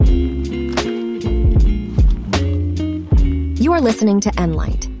You are listening to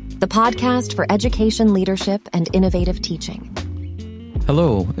Enlite, the podcast for education, leadership, and innovative teaching.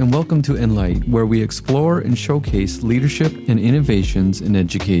 Hello, and welcome to Enlite, where we explore and showcase leadership and innovations in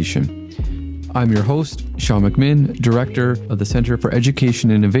education. I'm your host, Sean McMinn, Director of the Center for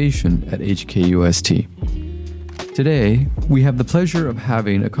Education Innovation at HKUST. Today, we have the pleasure of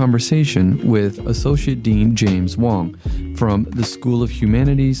having a conversation with Associate Dean James Wong from the School of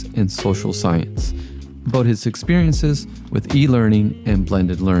Humanities and Social Science about his experiences with e-learning and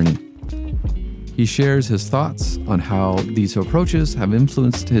blended learning. He shares his thoughts on how these approaches have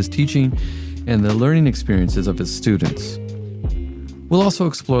influenced his teaching and the learning experiences of his students. We'll also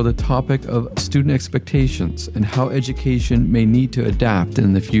explore the topic of student expectations and how education may need to adapt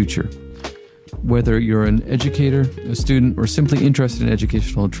in the future. Whether you're an educator, a student, or simply interested in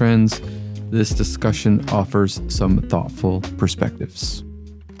educational trends, this discussion offers some thoughtful perspectives.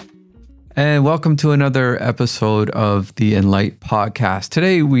 And welcome to another episode of the Enlite podcast.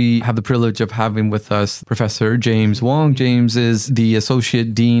 Today, we have the privilege of having with us Professor James Wong. James is the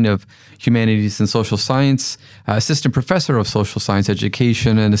Associate Dean of Humanities and Social Science, Assistant Professor of Social Science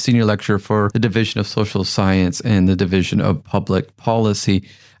Education, and a Senior Lecturer for the Division of Social Science and the Division of Public Policy.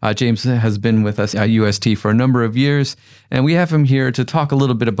 James has been with us at UST for a number of years, and we have him here to talk a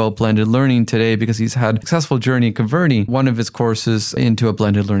little bit about blended learning today because he's had a successful journey in converting one of his courses into a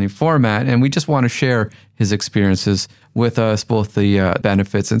blended learning format, and we just want to share his experiences with us, both the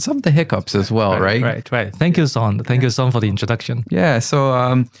benefits and some of the hiccups as well, right? Right. Thank you, Son. Thank you, Son, for the introduction. Yeah,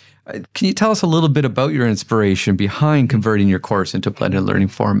 so can you tell us a little bit about your inspiration behind converting your course into a blended learning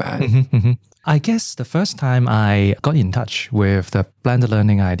format? I guess the first time I got in touch with the blended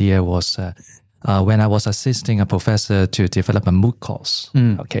learning idea was when I was assisting a professor to develop a MOOC course.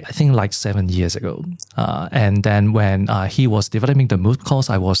 Okay, I think like 7 years ago. And then when he was developing the MOOC course,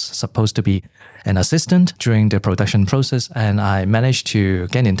 I was supposed to be an assistant during the production process, and I managed to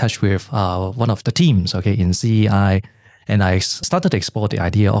get in touch with one of the teams, in CEI, and I started to explore the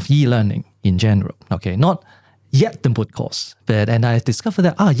idea of e-learning in general. Not yet the MOOC course, and I discovered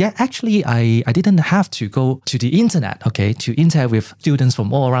that, actually, I didn't have to go to the internet, to interact with students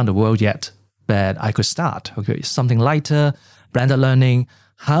from all around the world yet, but I could start, something lighter, blended learning.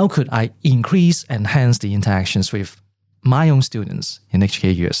 How could I enhance the interactions with my own students in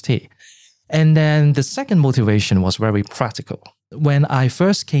HKUST? And then the second motivation was very practical. When I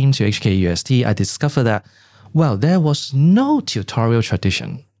first came to HKUST, I discovered that, there was no tutorial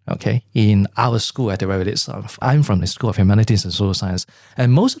tradition in our school at the very least. I'm from the School of Humanities and Social Science.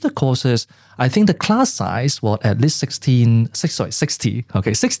 And most of the courses, I think the class size was at least 60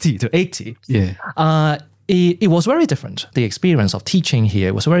 to 80. Yeah. It was very different. The experience of teaching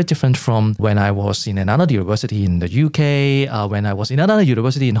here was very different from when I was in another university in the UK, when I was in another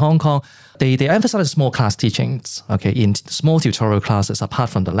university in Hong Kong. They emphasize small class teachings, in small tutorial classes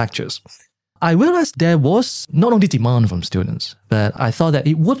apart from the lectures. I realized there was not only demand from students, but I thought that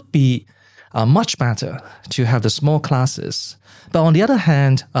it would be much better to have the small classes. But on the other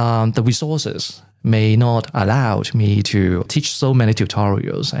hand, the resources may not allow me to teach so many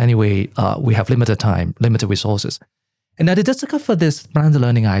tutorials. Anyway, we have limited time, limited resources. And I discovered this blended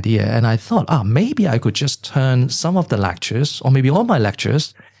learning idea, and I thought, maybe I could just turn some of the lectures, or maybe all my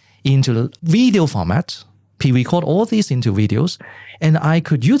lectures, into video format, pre-record all these into videos, and I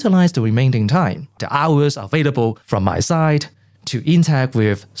could utilize the remaining time, the hours available from my side, to interact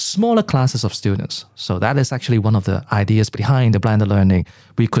with smaller classes of students. So that is actually one of the ideas behind the blended learning.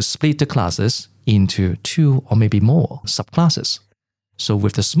 We could split the classes into 2 or maybe more subclasses. So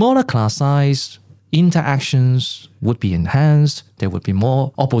with the smaller class size, interactions would be enhanced. There would be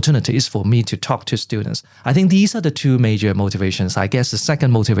more opportunities for me to talk to students. I think these are the 2 major motivations. I guess the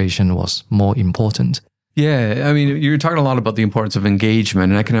second motivation was more important. Yeah, I mean, you're talking a lot about the importance of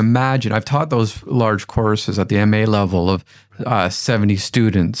engagement, and I can imagine, I've taught those large courses at the MA level of 70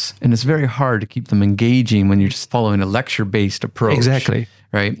 students, and it's very hard to keep them engaging when you're just following a lecture-based approach. Exactly.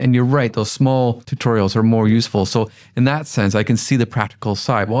 Right? And you're right, those small tutorials are more useful. So in that sense, I can see the practical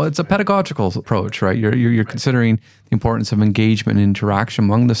side. Well, it's a pedagogical approach, right? You're considering the importance of engagement and interaction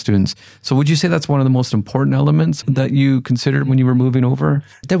among the students. So would you say that's one of the most important elements that you considered when you were moving over?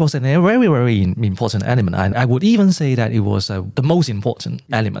 There was a very, very important element. I would even say that it was the most important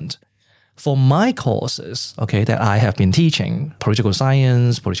element. For my courses, that I have been teaching, political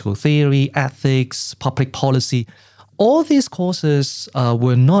science, political theory, ethics, public policy, all these courses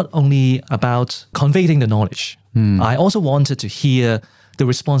were not only about conveying the knowledge. I also wanted to hear the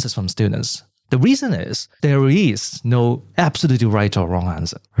responses from students. The reason is there is no absolutely right or wrong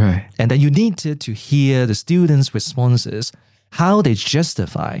answer. Right. And then you needed to hear the students' responses, how they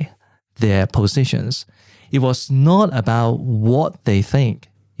justify their positions. it was not about what they think.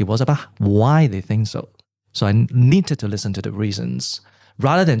 It was about why they think so. So I needed to listen to the reasons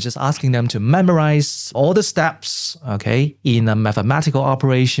rather than just asking them to memorize all the steps, okay, in a mathematical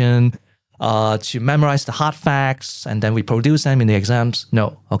operation, to memorize the hard facts, and then we produce them in the exams.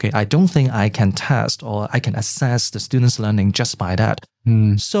 No, okay, I don't think I can test or I can assess the students' learning just by that.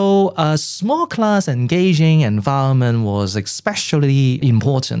 So a small class engaging environment was especially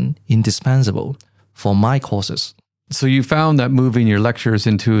important, indispensable for my courses. So you found that moving your lectures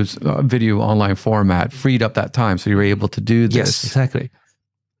into a video online format freed up that time, so you were able to do this. Yes, exactly.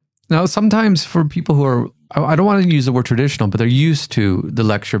 Now, sometimes for people who are, I don't want to use the word traditional, but they're used to the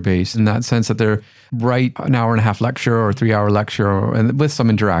lecture base in that sense that they're write an hour and a half lecture or 3 hour lecture and with some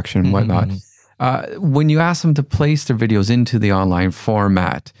interaction and whatnot. When you ask them to place their videos into the online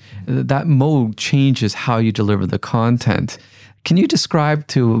format, that mode changes how you deliver the content. Can you describe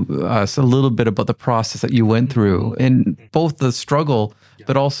to us a little bit about the process that you went through in both the struggle,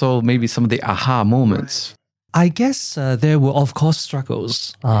 but also maybe some of the aha moments? I guess there were, of course,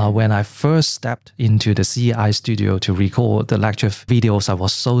 struggles. When I first stepped into the CI studio to record the lecture videos, I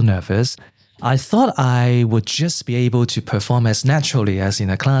was so nervous. I thought I would just be able to perform as naturally as in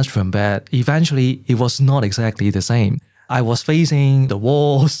a classroom, but eventually it was not exactly the same. I was facing the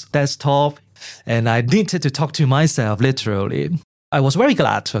walls, desktop, and I needed to talk to myself literally. I was very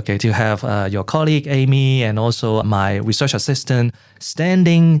glad, to have your colleague Amy and also my research assistant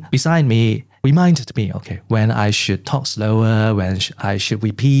standing beside me, reminded me, when I should talk slower, when I should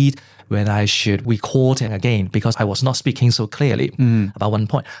repeat, when I should record it again, because I was not speaking so clearly about one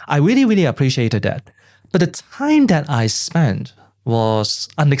point. I really, really appreciated that. But the time that I spent was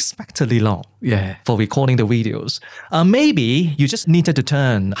unexpectedly long for recording the videos. Maybe you just needed to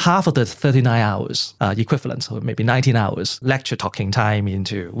turn half of the 39 hours equivalent, so maybe 19 hours lecture talking time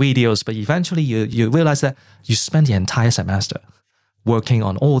into videos, but eventually you realize that you spent the entire semester working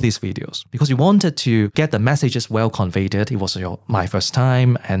on all these videos because you wanted to get the messages well conveyed. It was my first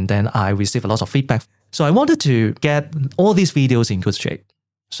time, and then I received a lot of feedback. So I wanted to get all these videos in good shape.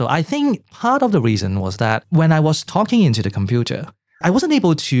 So I think part of the reason was that when I was talking into the computer, I wasn't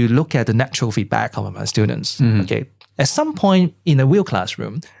able to look at the natural feedback of my students. At some point in a real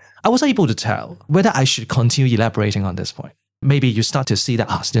classroom, I was able to tell whether I should continue elaborating on this point. Maybe you start to see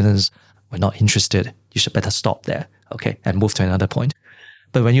that students were not interested. You should better stop there, and move to another point.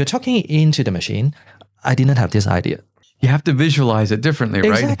 But when you're talking into the machine, I didn't have this idea. You have to visualize it differently,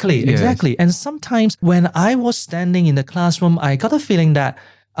 right? Exactly. And sometimes when I was standing in the classroom, I got a feeling that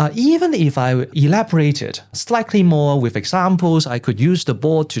even if I elaborated slightly more with examples, I could use the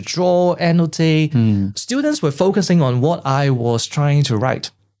board to draw, annotate. Students were focusing on what I was trying to write.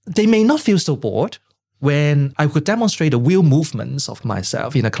 They may not feel so bored when I could demonstrate the real movements of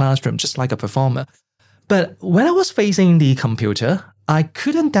myself in a classroom, just like a performer. But when I was facing the computer, I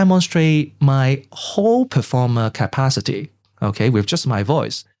couldn't demonstrate my whole performer capacity, with just my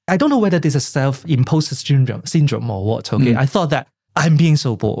voice. I don't know whether this is self-imposed syndrome or what, I thought that I'm being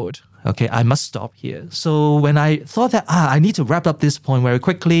so bored, I must stop here. So when I thought that, I need to wrap up this point very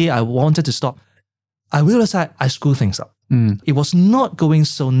quickly, I wanted to stop, I realized that I screwed things up. It was not going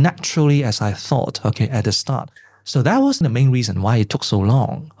so naturally as I thought, at the start. So that was the main reason why it took so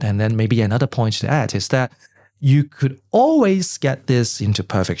long. And then maybe another point to add is that you could always get this into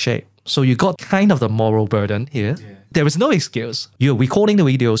perfect shape. So you got kind of the moral burden here. There is no excuse. You're recording the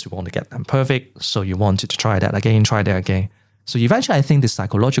videos, you want to get them perfect. So you wanted to try that again. So eventually I think the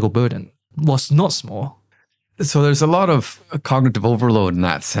psychological burden was not small. So there's a lot of cognitive overload in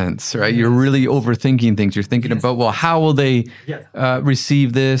that sense, right? You're really overthinking things. You're thinking about, well, how will they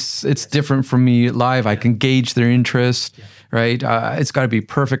receive this? It's different from me live. I can gauge their interest, right? It's got to be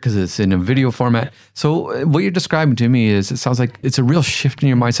perfect because it's in a video format. So what you're describing to me is, it sounds like it's a real shift in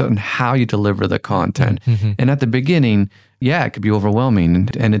your mindset on how you deliver the content. And at the beginning, it could be overwhelming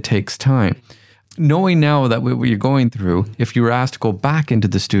and it takes time. Knowing now that what you're going through, if you were asked to go back into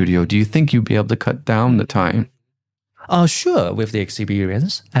the studio, do you think you'd be able to cut down the time? Sure, with the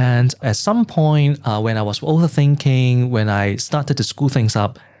experience. And at some point, when I was overthinking, when I started to screw things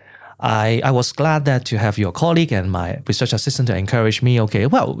up, I was glad that to have your colleague and my research assistant to encourage me,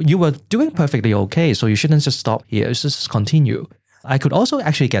 you were doing perfectly so you shouldn't just stop here, you should just continue. I could also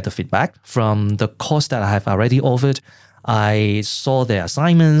actually get the feedback from the course that I have already offered. I saw their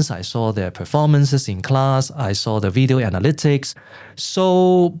assignments, I saw their performances in class, I saw the video analytics.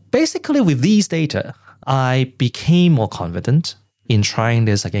 So basically with these data, I became more confident in trying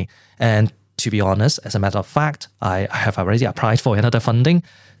this again. And to be honest, as a matter of fact, I have already applied for another funding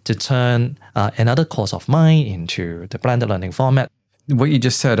to turn another course of mine into the blended learning format. what you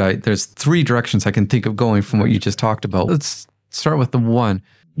just said, there's three directions I can think of going from what you just talked about. Let's start with the one.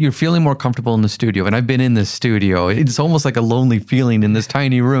 You're feeling more comfortable in the studio. And I've been in this studio. It's almost like a lonely feeling in this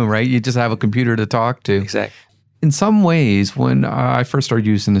tiny room, right? You just have a computer to talk to. Exactly. In some ways, when I first started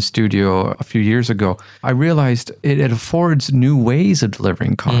using the studio a few years ago, I realized it affords new ways of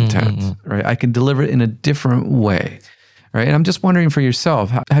delivering content, right? I can deliver it in a different way, right? And I'm just wondering for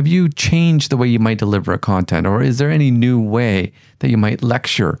yourself, have you changed the way you might deliver a content, or is there any new way that you might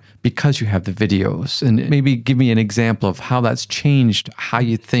lecture because you have the videos? And maybe give me an example of how that's changed how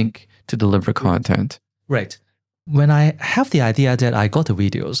you think to deliver content. Right. When I have the idea that I got the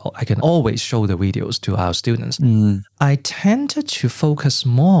videos, I can always show the videos to our students. I tended to focus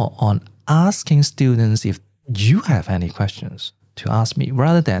more on asking students if you have any questions to ask me,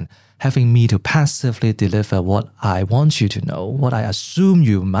 rather than having me to passively deliver what I want you to know, what I assume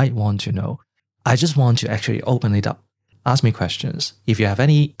you might want to know. I just want to actually open it up. Ask me questions. If you have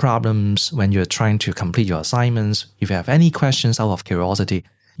any problems when you're trying to complete your assignments, if you have any questions out of curiosity,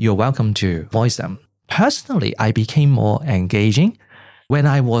 you're welcome to voice them. Personally, I became more engaging. When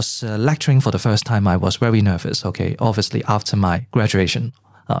I was lecturing for the first time, I was very nervous. Okay, obviously after my graduation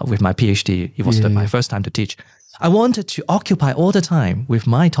with my PhD, it was my first time to teach. I wanted to occupy all the time with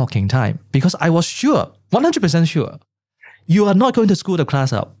my talking time because I was sure, 100% sure, you are not going to screw the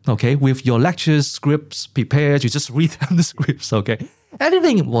class up, okay? With your lectures, scripts prepared, you just read them the scripts, okay?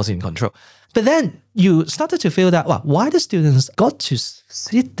 Everything was in control. But then you started to feel that, why the students got to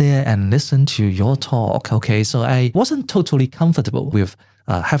sit there and listen to your talk, okay? So I wasn't totally comfortable with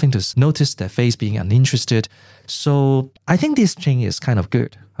having to notice their face being uninterested. So I think this change is kind of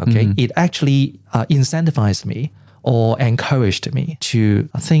good, okay? It actually incentivized me or encouraged me to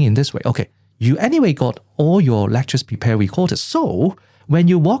think in this way, okay, you anyway got all your lectures prepared, recorded. So when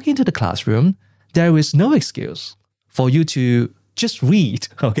you walk into the classroom, there is no excuse for you to just read,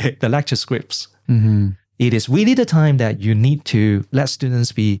 okay, the lecture scripts. It is really the time that you need to let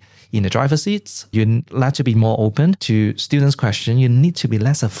students be in the driver's seats. You need to be more open to students' questions. You need to be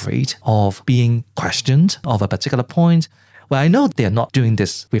less afraid of being questioned of a particular point. Well, I know they're not doing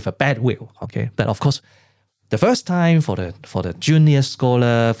this with a bad will, okay? But of course, the first time for the junior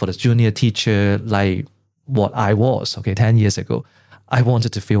scholar, for the junior teacher, like what I was, okay, 10 years ago, I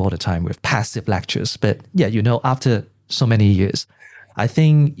wanted to fill all the time with passive lectures. But yeah, after so many years, I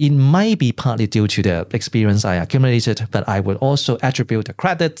think it might be partly due to the experience I accumulated, but I would also attribute the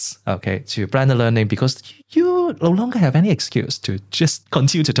credits, okay, to blended learning because you no longer have any excuse to just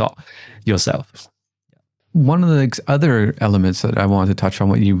continue to talk yourself. One of the other elements that I want to touch on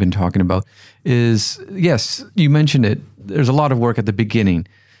what you've been talking about is, yes, you mentioned it, there's a lot of work at the beginning,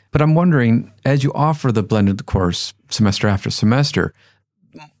 but I'm wondering, as you offer the blended course semester after semester,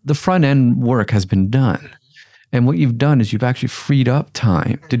 the front end work has been done. And what you've done is you've actually freed up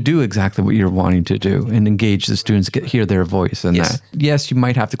time to do exactly what you're wanting to do and engage the students, hear their voice and that. Yes, you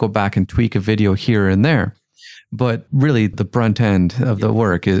might have to go back and tweak a video here and there, but really the front end of the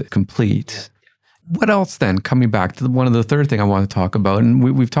work is complete. What else then, coming back to one of the third thing I want to talk about, and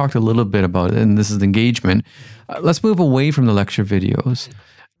we've talked a little bit about it, and this is engagement. Let's move away from the lecture videos.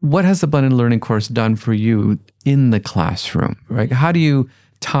 What has the blended learning course done for you in the classroom, right? How do you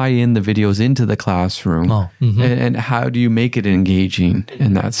tie in the videos into the classroom and how do you make it engaging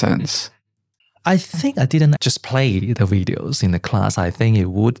in that sense? I think I didn't just play the videos in the class. I think it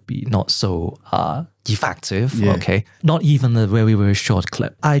would be not so effective, okay? Not even a very, very short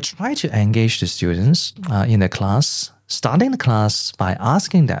clip. I try to engage the students in the class, starting the class by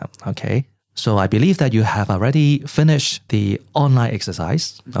asking them, okay? So I believe that you have already finished the online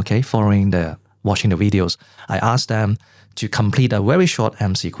exercise, okay, following watching the videos. I asked them to complete a very short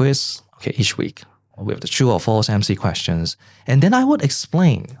MC quiz, okay, each week with the true or false MC questions. And then I would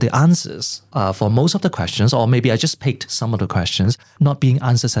explain the answers for most of the questions, or maybe I just picked some of the questions not being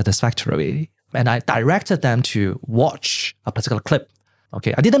answered satisfactorily. And I directed them to watch a particular clip.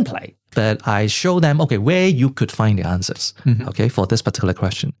 Okay, I didn't play, but I showed them, okay, where you could find the answers, okay, for this particular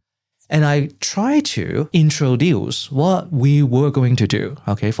question. And I try to introduce what we were going to do,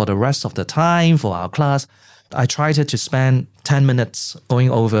 okay, for the rest of the time for our class. I tried to spend 10 minutes going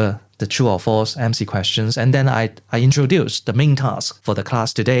over the true or false MC questions. And then I introduced the main task for the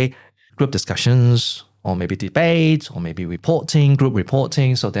class today, group discussions, or maybe debate, or maybe reporting, group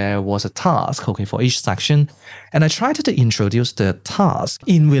reporting. So there was a task, okay, for each section. And I tried to introduce the task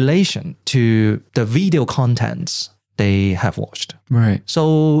in relation to the video contents they have watched. Right.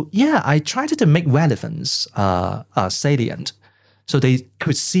 So yeah, I tried to make relevance salient. So they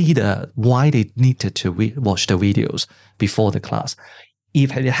could see why they needed to watch the videos before the class.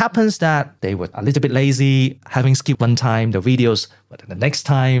 If it happens that they were a little bit lazy, having skipped one time the videos, but then the next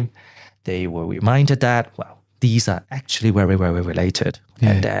time they were reminded that, well, these are actually very, very related.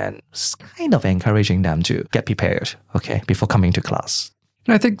 Yeah. And then it's kind of encouraging them to get prepared, before coming to class.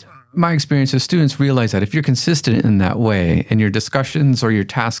 And I think my experience is students realize that if you're consistent in that way and your discussions or your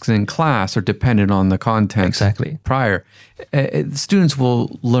tasks in class are dependent on the content prior, students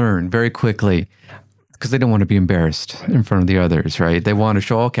will learn very quickly because they don't want to be embarrassed in front of the others, right? They want to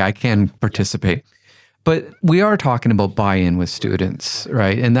show, okay, I can participate. But we are talking about buy-in with students,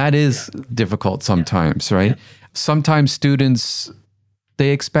 right? And that is difficult sometimes, right? Sometimes students, they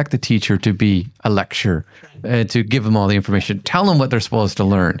expect the teacher to be a lecturer, to give them all the information, tell them what they're supposed to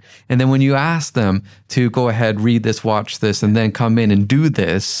learn. And then when you ask them to go ahead, read this, watch this, and then come in and do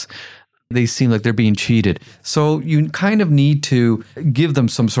this, they seem like they're being cheated. So you kind of need to give them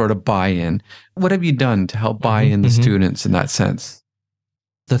some sort of buy-in. What have you done to help buy in the students in that sense?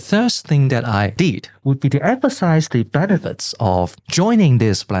 The first thing that I did would be to emphasize the benefits of joining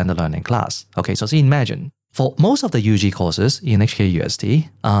this blended learning class. Okay, so imagine for most of the UG courses in HKUST,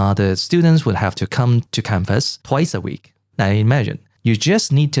 the students would have to come to campus twice a week. Now imagine you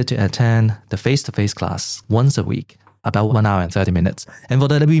just needed to attend the face-to-face class once a week, about 1 hour and 30 minutes. And for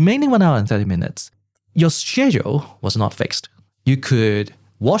the remaining 1 hour and 30 minutes, your schedule was not fixed. You could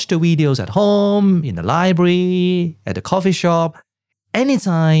watch the videos at home, in the library, at the coffee shop,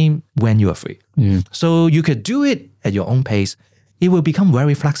 anytime when you are free. So you could do it at your own pace. It will become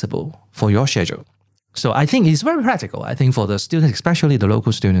very flexible for your schedule. So I think it's very practical. I think for the students, especially the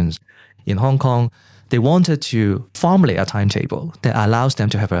local students in Hong Kong, they wanted to formulate a timetable that allows them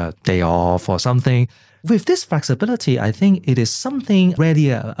to have a day off or something. With this flexibility, I think it is something really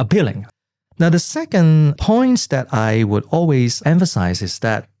appealing. Now, the second point that I would always emphasize is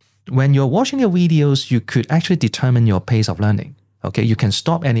that when you're watching your videos, you could actually determine your pace of learning. Okay, you can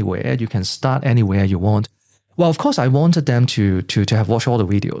stop anywhere, you can start anywhere you want. Well, of course, I wanted them to have watched all the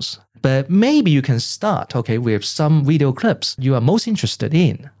videos. But maybe you can start, with some video clips you are most interested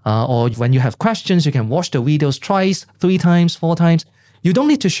in. Or when you have questions, you can watch the videos twice, 3 times, 4 times. You don't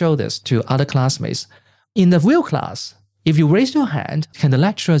need to show this to other classmates. In the real class, if you raise your hand, can the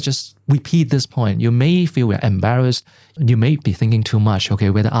lecturer just repeat this point? You may feel embarrassed. You may be thinking too much,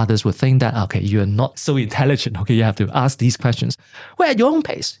 whether others would think that, you are not so intelligent, you have to ask these questions. Well, at your own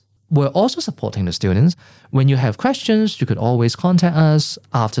pace, we're also supporting the students. When you have questions, you could always contact us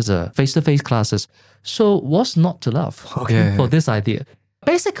after the face-to-face classes. So what's not to love, for this idea?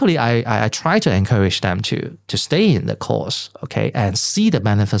 Basically, I try to encourage them to stay in the course, and see the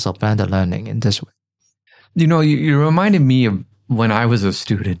benefits of blended learning in this way. You know, you reminded me of when I was a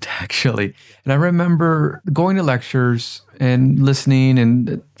student, actually. And I remember going to lectures and listening.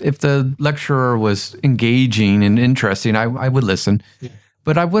 And if the lecturer was engaging and interesting, I would listen. Yeah.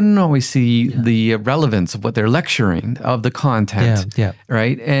 But I wouldn't always see the relevance of what they're lecturing, of the content,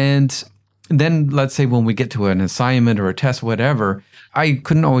 right? And then let's say when we get to an assignment or a test, whatever, I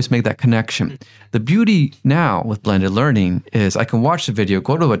couldn't always make that connection. The beauty now with blended learning is I can watch the video,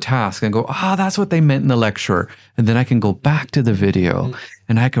 go to a task and go, that's what they meant in the lecture. And then I can go back to the video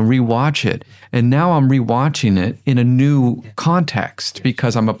and I can rewatch it. And now I'm rewatching it in a new context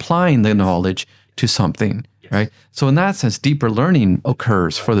because I'm applying the knowledge to something, right? So in that sense, deeper learning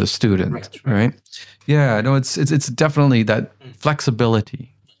occurs for the student, right? Yeah, no, it's definitely that flexibility.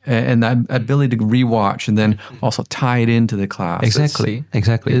 And that ability to rewatch and then also tie it into the class. Exactly.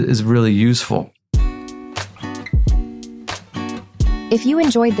 Is really useful. If you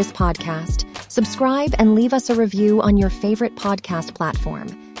enjoyed this podcast, subscribe and leave us a review on your favorite podcast platform.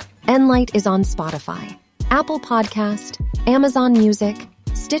 Enlite is on Spotify, Apple Podcast, Amazon Music,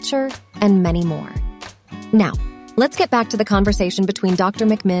 Stitcher, and many more. Now, let's get back to the conversation between Dr.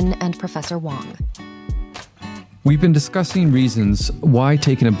 McMinn and Professor Wong. We've been discussing reasons why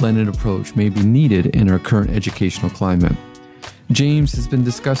taking a blended approach may be needed in our current educational climate. James has been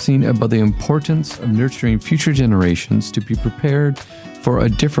discussing about the importance of nurturing future generations to be prepared for a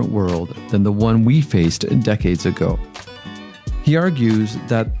different world than the one we faced decades ago. He argues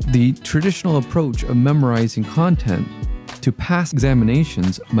that the traditional approach of memorizing content to pass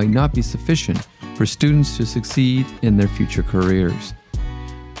examinations might not be sufficient for students to succeed in their future careers.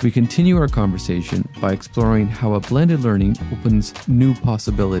 We continue our conversation by exploring how a blended learning opens new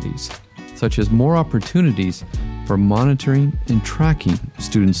possibilities, such as more opportunities for monitoring and tracking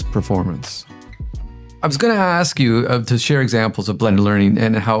students' performance. I was going to ask you to share examples of blended learning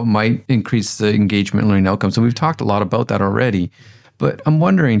and how it might increase the engagement and learning outcomes. And we've talked a lot about that already. But I'm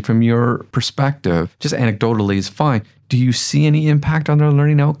wondering, from your perspective, just anecdotally is fine, do you see any impact on their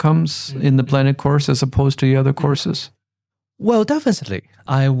learning outcomes in the blended course as opposed to the other courses? Well, definitely.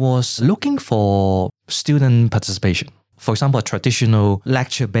 I was looking for student participation. For example, a traditional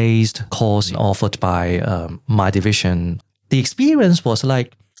lecture-based course offered by my division. The experience was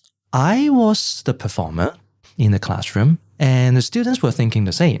like I was the performer in the classroom, and the students were thinking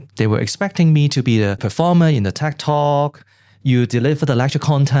the same. They were expecting me to be the performer in the tech talk. You deliver the lecture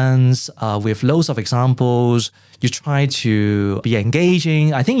contents with loads of examples. You try to be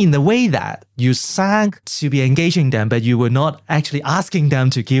engaging. I think in the way that you sang to be engaging them, but you were not actually asking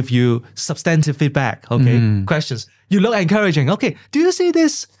them to give you substantive feedback, questions. You look encouraging. Okay, do you see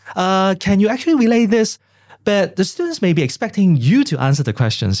this? Can you actually relay this? But the students may be expecting you to answer the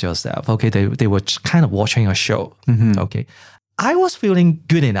questions yourself. Okay, they were kind of watching a show. Okay, I was feeling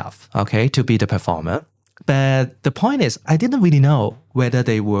good enough, okay, to be the performer. But the point is, I didn't really know whether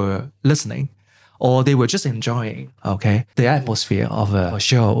they were listening or they were just enjoying, okay, the atmosphere of a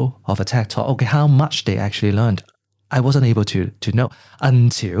show, of a tech talk, okay, how much they actually learned. I wasn't able to know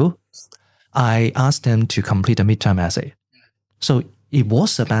until I asked them to complete a midterm essay. So it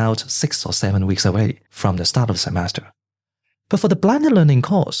was about 6 or 7 weeks away from the start of the semester. But for the blended learning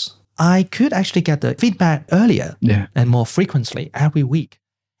course, I could actually get the feedback earlier and more frequently every week.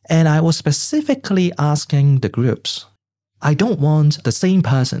 And I was specifically asking the groups, I don't want the same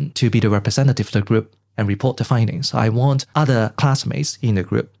person to be the representative of the group and report the findings. I want other classmates in the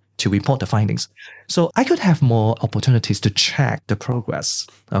group to report the findings. So I could have more opportunities to check the progress.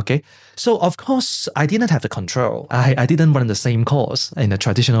 Okay. So of course, I didn't have the control. I didn't run the same course in a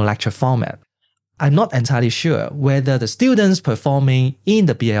traditional lecture format. I'm not entirely sure whether the students performing in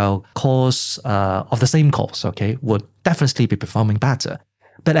the BL course of the same course, okay, would definitely be performing better.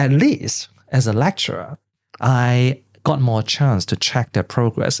 But at least as a lecturer, I got more chance to check their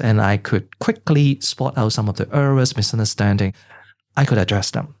progress and I could quickly spot out some of the errors, misunderstanding. I could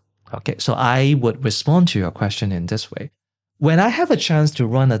address them. Okay, so I would respond to your question in this way. When I have a chance to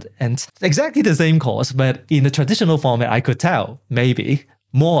run exactly the same course, but in the traditional format, I could tell maybe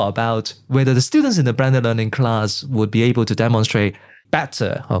more about whether the students in the blended learning class would be able to demonstrate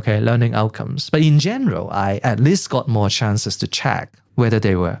better, okay, learning outcomes. But in general, I at least got more chances to check whether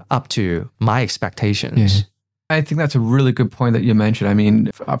they were up to my expectations. Yeah. I think that's a really good point that you mentioned. I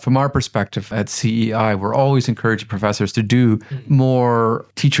mean, from our perspective at CEI, we're always encouraging professors to do more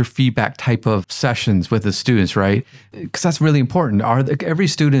teacher feedback type of sessions with the students, right? Because that's really important. Every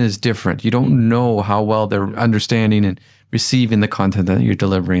student is different. You don't know how well they're understanding and receiving the content that you're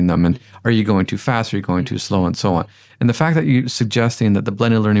delivering them. And are you going too fast? Are you going too slow? And so on. And the fact that you're suggesting that the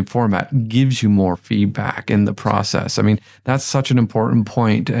blended learning format gives you more feedback in the process. I mean, that's such an important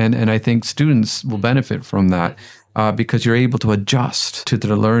point. And I think students will benefit from that because you're able to adjust to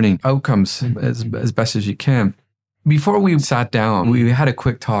their learning outcomes as best as you can. Before we sat down, we had a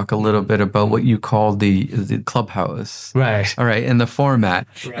quick talk a little bit about what you called the clubhouse. Right. All right, and the format.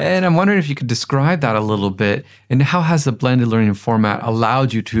 Right. And I'm wondering if you could describe that a little bit and how has the blended learning format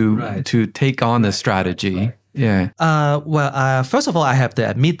allowed you to take on this strategy? Right. Yeah. First of all, I have to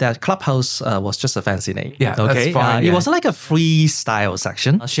admit that Clubhouse was just a fancy name. Yeah, okay? That's fine. It was like a freestyle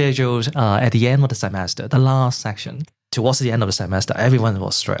section scheduled at the end of the semester, the last section. Towards the end of the semester, everyone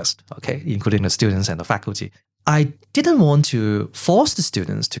was stressed, okay, including the students and the faculty. I didn't want to force the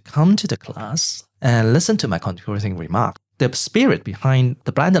students to come to the class and listen to my concluding remark. The spirit behind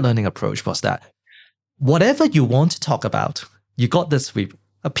the blended learning approach was that whatever you want to talk about, you got this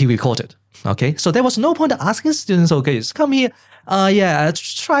pre-recorded. Okay, so there was no point asking students, okay, just come here,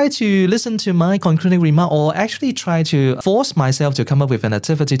 try to listen to my concluding remark or actually try to force myself to come up with an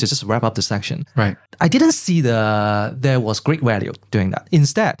activity to just wrap up the section. Right. I didn't see there was great value doing that.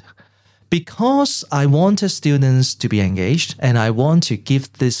 Instead, because I wanted students to be engaged and I want to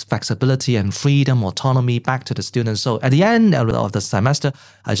give this flexibility and freedom, autonomy back to the students. So at the end of the semester,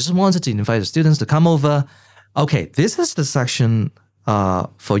 I just wanted to invite the students to come over. Okay, this is the section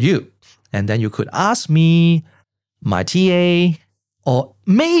for you. And then you could ask me, my TA, or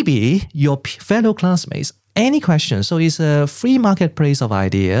maybe your fellow classmates, any questions. So it's a free marketplace of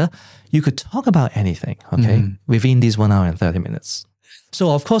idea. You could talk about anything, okay, within these 1 hour and 30 minutes.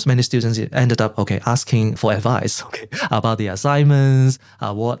 So of course, many students ended up, asking for advice, about the assignments,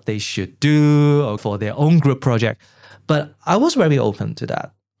 what they should do for their own group project. But I was very open to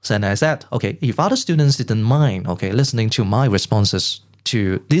that. So then I said, if other students didn't mind, listening to my responses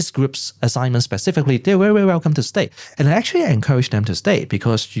to this group's assignment specifically, they're very, very welcome to stay. And I actually encourage them to stay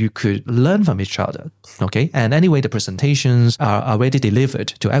because you could learn from each other, And anyway, the presentations are already delivered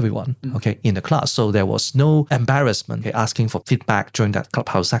to everyone, in the class. So there was no embarrassment asking for feedback during that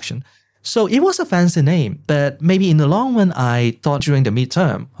clubhouse section. So it was a fancy name, but maybe in the long run, I thought during the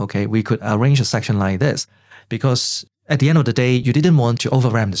midterm, we could arrange a section like this because At the end of the day, you didn't want to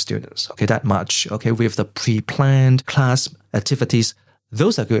overwhelm the students, okay, that much, okay, with the pre-planned class activities.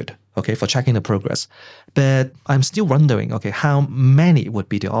 Those are good, okay, for checking the progress. But I'm still wondering, okay, how many would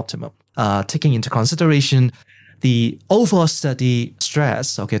be the optimum? Taking into consideration the overall study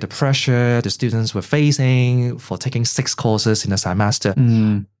stress, okay, the pressure the students were facing for taking 6 courses in a semester.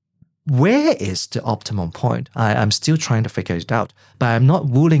 Where is the optimum point? I'm still trying to figure it out, but I'm not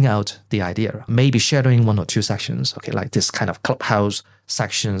ruling out the idea. Maybe sharing 1 or 2 sections, okay, like this kind of clubhouse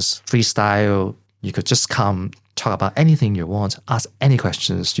sections, freestyle. You could just come, talk about anything you want, ask any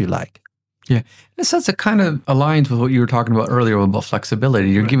questions you like. Yeah. In a sense, it kind of aligns with what you were talking about earlier about flexibility.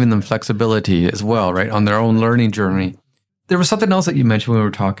 You're giving them flexibility as well, right, on their own learning journey. There was something else that you mentioned when we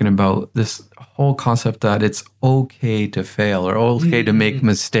were talking about this whole concept that it's okay to fail or okay to make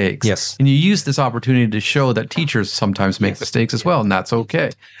mistakes. Yes. And you use this opportunity to show that teachers sometimes make mistakes as well, and that's okay.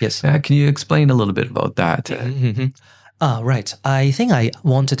 Yes. Can you explain a little bit about that? Right. I think I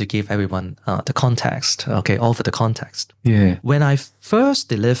wanted to give everyone the context, okay, offer the context. Yeah. When I first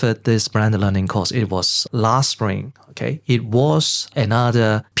delivered this blended learning course, it was last spring, okay? It was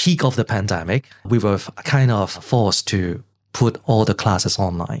another peak of the pandemic. We were kind of forced to put all the classes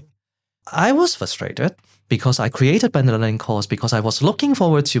online. I was frustrated because I created blended learning course because I was looking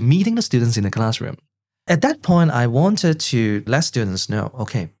forward to meeting the students in the classroom. At that point, I wanted to let students know,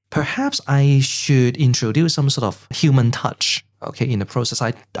 okay, perhaps I should introduce some sort of human touch, okay, in the process.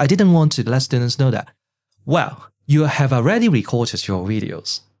 I didn't want to let students know that, well, you have already recorded your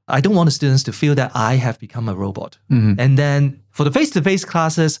videos. I don't want the students to feel that I have become a robot. And then for the face-to-face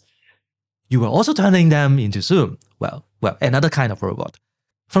classes, you were also turning them into Zoom. Well, another kind of robot.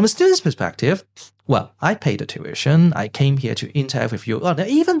 From a student's perspective, well, I paid the tuition. I came here to interact with you.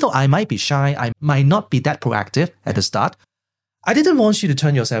 Even though I might be shy, I might not be that proactive at the start, I didn't want you to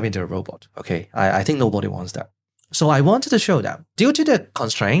turn yourself into a robot, okay? I think nobody wants that. So I wanted to show that due to the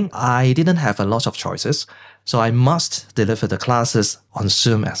constraint, I didn't have a lot of choices. So I must deliver the classes on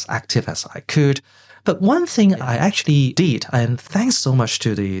Zoom as active as I could. But one thing I actually did, and thanks so much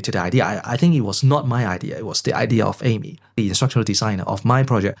to the idea, I think it was not my idea, it was the idea of Amy, the instructional designer of my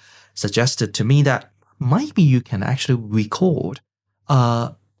project, suggested to me that maybe you can actually record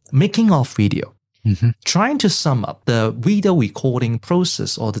a making of video. Trying to sum up the video recording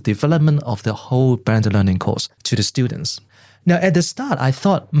process or the development of the whole blended learning course to the students. Now, at the start, I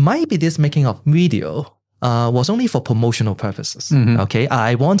thought maybe this making of video was only for promotional purposes. Okay,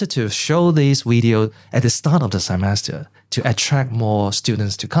 I wanted to show this video at the start of the semester to attract more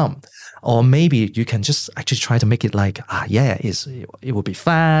students to come. Or maybe you can just actually try to make it like, it will be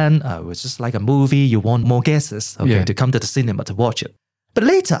fun. It was just like a movie. You want more guests, to come to the cinema to watch it. But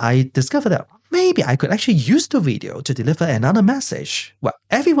later, I discovered that maybe I could actually use the video to deliver another message. Well,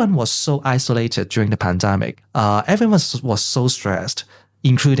 everyone was so isolated during the pandemic. Everyone was so stressed,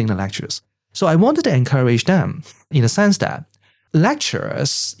 including the lecturers. So I wanted to encourage them in the sense that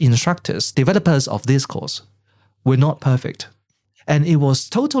lecturers, instructors, developers of this course were not perfect. And it was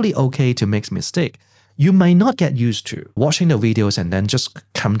totally okay to make mistakes. You might not get used to watching the videos and then just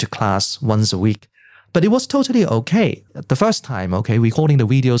come to class once a week. But it was totally okay. The first time, recording the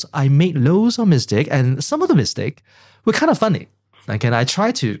videos, I made loads of mistakes, and some of the mistakes were kind of funny. And I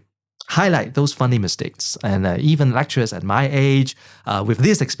tried to highlight those funny mistakes. And even lecturers at my age, with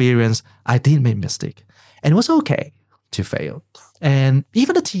this experience, I did make mistakes. And it was okay to fail. And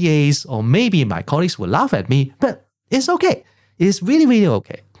even the TAs or maybe my colleagues would laugh at me, but it's okay. It's really, really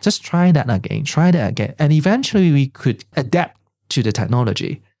okay. Just try that again. And eventually we could adapt to the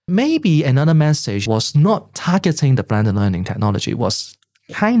technology. Maybe another message was not targeting the blended learning technology, was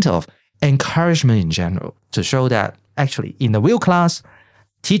kind of encouragement in general to show that actually in the real class,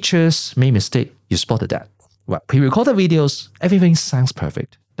 teachers made mistake. You spotted that. Well, pre-recorded videos, everything sounds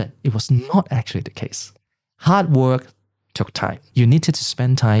perfect, but it was not actually the case. Hard work took time. You needed to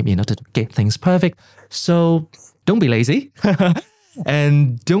spend time in order to get things perfect. So don't be lazy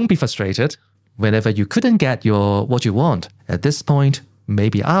and don't be frustrated whenever you couldn't get what you want. At this point,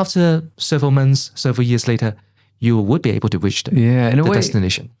 maybe after several months, several years later, you would be able to reach the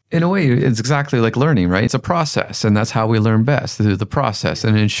destination. In a way, it's exactly like learning, right? It's a process, and that's how we learn best, through the process.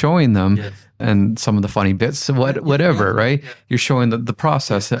 And in showing them and some of the funny bits, whatever, right? You're showing the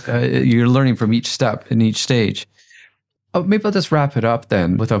process. You're learning from each step in each stage. Maybe I'll just wrap it up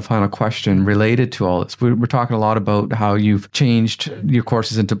then with a final question related to all this. We're talking a lot about how you've changed your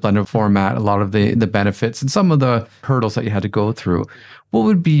courses into blended format, a lot of the benefits and some of the hurdles that you had to go through. What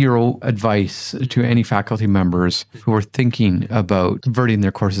would be your advice to any faculty members who are thinking about converting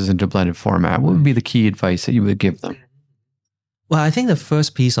their courses into blended format? What would be the key advice that you would give them? Well, I think the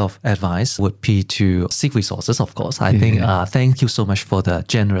first piece of advice would be to seek resources, of course. I think thank you so much for the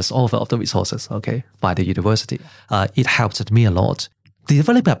generous offer of the resources, okay, by the university. It helped me a lot. The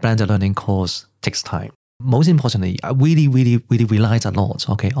developing a blended learning course takes time. Most importantly, I really relied a lot,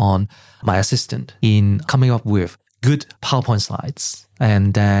 okay, on my assistant in coming up with good PowerPoint slides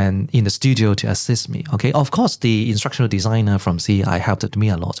and then in the studio to assist me, okay. Of course, the instructional designer from CEI helped me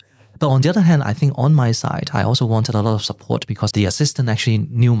a lot. But on the other hand, I think on my side, I also wanted a lot of support because the assistant actually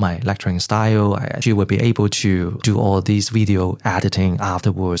knew my lecturing style. She would be able to do all these video editing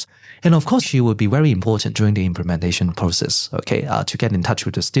afterwards. And of course, she would be very important during the implementation process, okay, to get in touch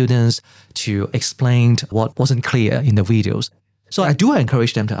with the students, to explain what wasn't clear in the videos. So I do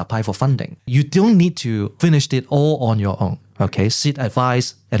encourage them to apply for funding. You don't need to finish it all on your own, okay? Seek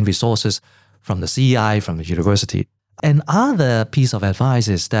advice and resources from the CEI, from the university. And other piece of advice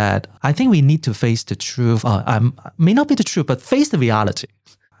is that I think we need to face the truth. May not be the truth, but face the reality.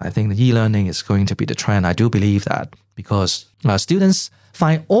 I think the e-learning is going to be the trend. I do believe that because students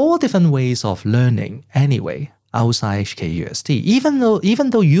find all different ways of learning anyway outside HKUST. Even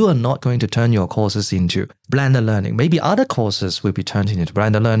though you are not going to turn your courses into blended learning, maybe other courses will be turned into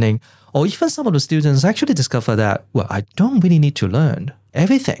blended learning, or even some of the students actually discover that, well, I don't really need to learn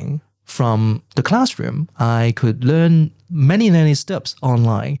everything from the classroom. I could learn many steps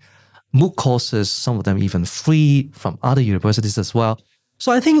online. MOOC courses, some of them even free from other universities as well.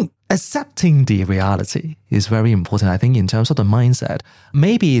 So I think accepting the reality is very important. I think in terms of the mindset,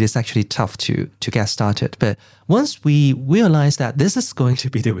 maybe it is actually tough to get started. But once we realize that this is going to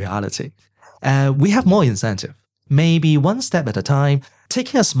be the reality, we have more incentive. Maybe one step at a time.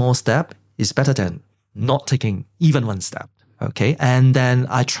 Taking a small step is better than not taking even one step. Okay. And then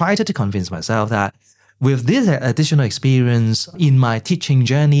I tried to convince myself that with this additional experience in my teaching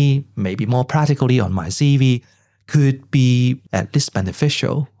journey, maybe more practically on my CV, could be at least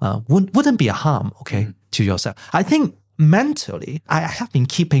beneficial, wouldn't be a harm, okay, to yourself. I think mentally, I have been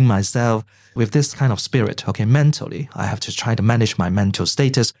keeping myself with this kind of spirit, okay, mentally. I have to try to manage my mental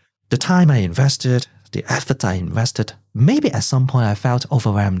status, the time I invested, the effort I invested. Maybe at some point I felt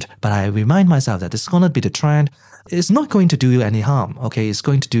overwhelmed, but I remind myself that it's going to be the trend. It's not going to do you any harm, okay? It's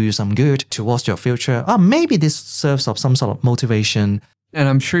going to do you some good towards your future. Or maybe this serves of some sort of motivation. And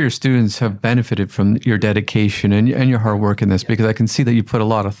I'm sure your students have benefited from your dedication and your hard work in this, because I can see that you put a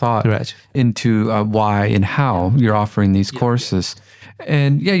lot of thought into why and how you're offering these courses.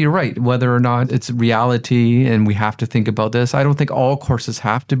 And yeah, you're right. Whether or not it's reality and we have to think about this, I don't think all courses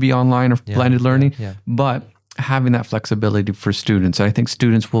have to be online or blended learning, but having that flexibility for students, I think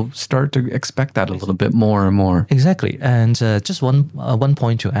students will start to expect that a little bit more and more. Exactly. And just one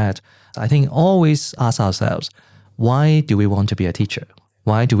point to add, I think always ask ourselves, why do we want to be a teacher?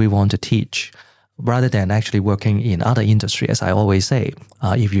 Why do we want to teach? Rather than actually working in other industry, as I always say,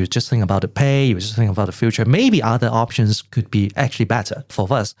 if you just think about the pay, if you just think about the future, maybe other options could be actually better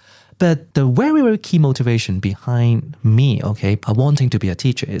for us. But the very key motivation behind me, okay, wanting to be a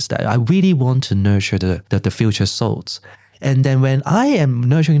teacher is that I really want to nurture the future souls. And then when I am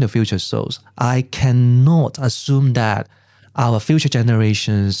nurturing the future souls, I cannot assume that our future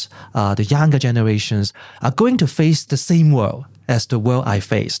generations, the younger generations, are going to face the same world as the world I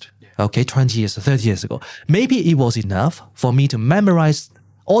faced, okay, 20 years or 30 years ago. Maybe it was enough for me to memorize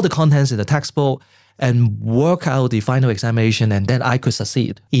all the contents in the textbook and work out the final examination, and then I could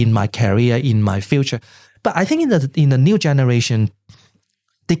succeed in my career, in my future. But I think in the new generation,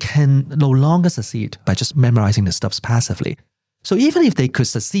 they can no longer succeed by just memorizing the stuff passively. So even if they could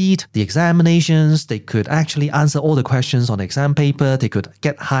succeed the examinations, they could actually answer all the questions on the exam paper, they could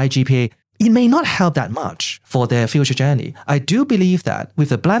get high GPA, it may not help that much for their future journey. I do believe that with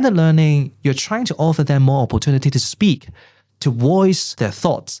the blended learning, you're trying to offer them more opportunity to speak, to voice their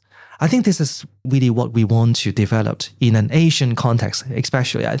thoughts. I think this is really what we want to develop in an Asian context,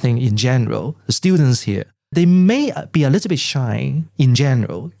 especially I think in general, the students here, they may be a little bit shy in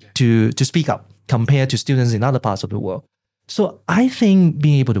general to speak up compared to students in other parts of the world. So I think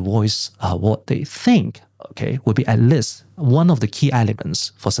being able to voice what they think, okay, would be at least one of the key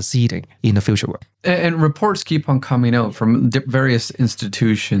elements for succeeding in the future world. And reports keep on coming out from various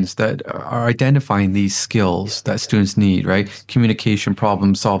institutions that are identifying these skills that students need, right? Communication,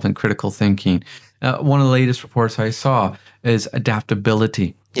 problem solving, critical thinking. One of the latest reports I saw is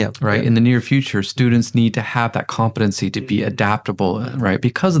adaptability. Right. In the near future, students need to have that competency to be adaptable, right?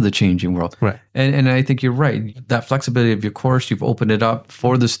 Because of the changing world. Right. And I think you're right. That flexibility of your course, you've opened it up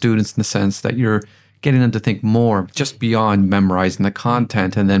for the students in the sense that you're getting them to think more just beyond memorizing the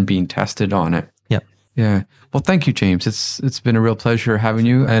content and then being tested on it. Yeah. Yeah. Well, thank you, James. It's been a real pleasure having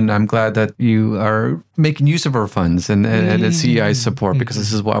you, and I'm glad that you are making use of our funds and the CEI's support, because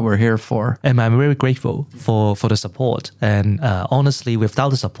this is what we're here for. And I'm very grateful for the support. And honestly, without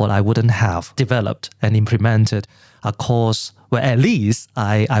the support, I wouldn't have developed and implemented a course where at least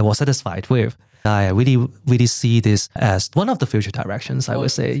I was satisfied with. I really see this as one of the future directions, I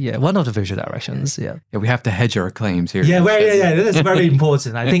would say. Yeah, one of the future directions, yeah. Yeah, we have to hedge our claims here. Yeah, that is very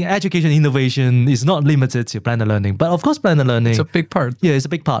important. I think education innovation is not limited to blended learning, but of course blended learning... It's a big part. Yeah, it's a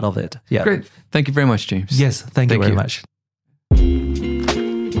big part of it. Yeah. Great. Thank you very much, James. Yes, thank you very much.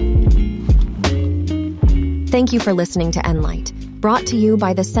 Thank you for listening to Enlite, brought to you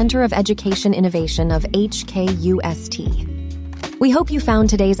by the Center of Education Innovation of HKUST. We hope you found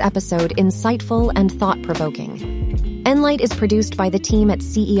today's episode insightful and thought-provoking. Enlite is produced by the team at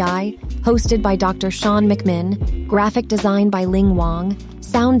CEI, hosted by Dr. Sean McMinn, graphic design by Ling Wong,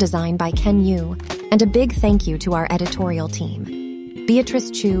 sound design by Ken Yu, and a big thank you to our editorial team: Beatrice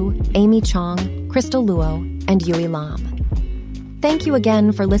Chu, Amy Chong, Crystal Luo, and Yui Lam. Thank you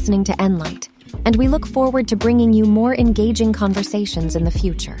again for listening to Enlite, and we look forward to bringing you more engaging conversations in the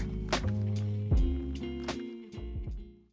future.